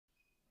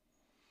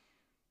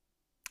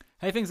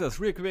Hey Finxter,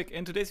 real quick,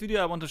 in today's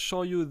video I want to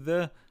show you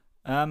the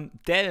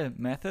del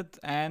method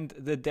and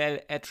the del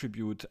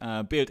attribute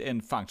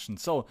built-in function.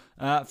 So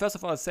first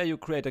of all, say you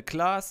create a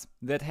class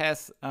that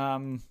has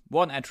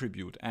one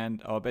attribute,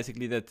 or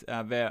basically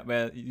that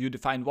where you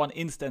define one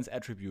instance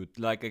attribute,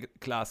 like a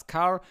class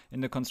car.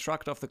 In the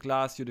constructor of the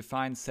class you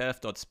define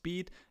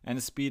self.speed, and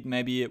the speed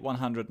maybe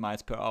 100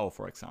 miles per hour,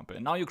 for example.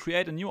 And now you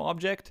create a new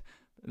object,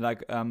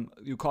 like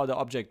you call the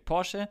object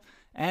Porsche,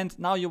 and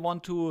now you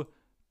want to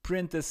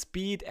print the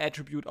speed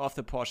attribute of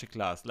the Porsche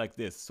class like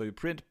this. So you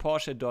print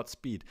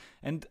Porsche.speed,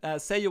 and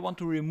say you want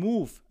to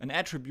remove an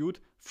attribute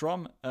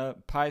from a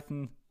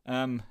Python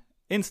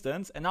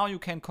instance, and now you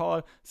can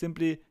call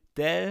simply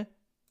del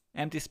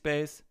empty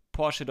space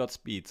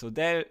Porsche.speed. So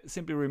del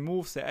simply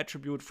removes the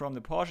attribute from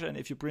the Porsche, and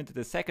if you print it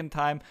a second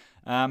time,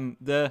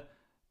 the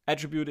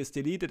attribute is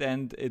deleted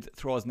and it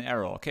throws an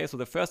error. Okay, so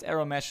the first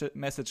error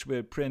message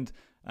will print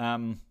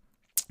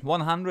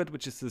 100,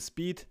 which is the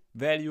speed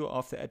value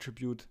of the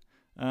attribute.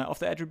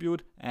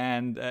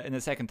 And in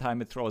the second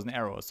time it throws an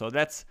error. So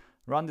let's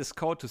run this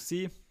code to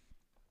see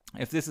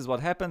if this is what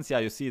happens. Yeah,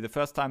 you see the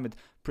first time it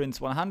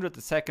prints 100,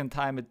 the second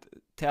time it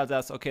tells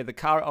us, okay, the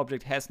car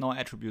object has no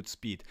attribute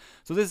speed.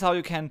 So this is how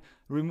you can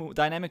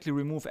dynamically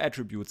remove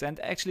attributes. And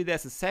actually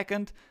there's a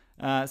second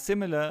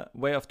similar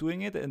way of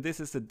doing it, and this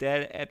is the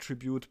del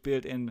attribute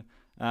built-in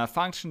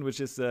function,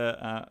 which is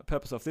the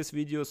purpose of this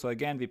video. So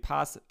again, we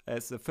pass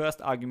as the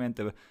first argument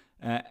the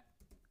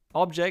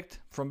object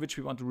from which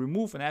we want to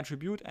remove an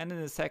attribute, and in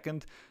the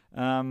second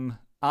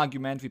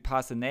argument we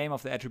pass the name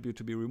of the attribute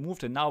to be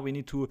removed, and now we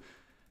need to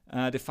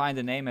define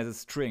the name as a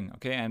string.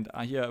 Okay, and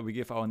here we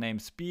give our name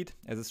speed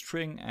as a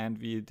string, and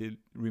we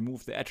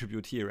remove the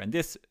attribute here, and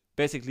this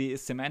basically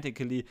is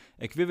semantically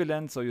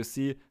equivalent. So you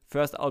see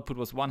first output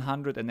was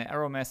 100 in the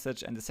error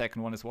message, and the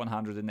second one is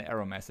 100 in the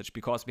error message,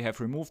 because we have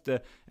removed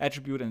the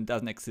attribute and it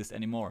doesn't exist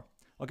anymore.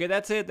 Okay,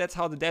 that's it. That's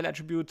how the del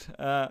attribute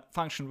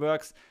function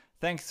works.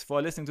 Thanks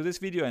for listening to this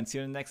video, and see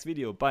you in the next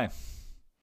video. Bye.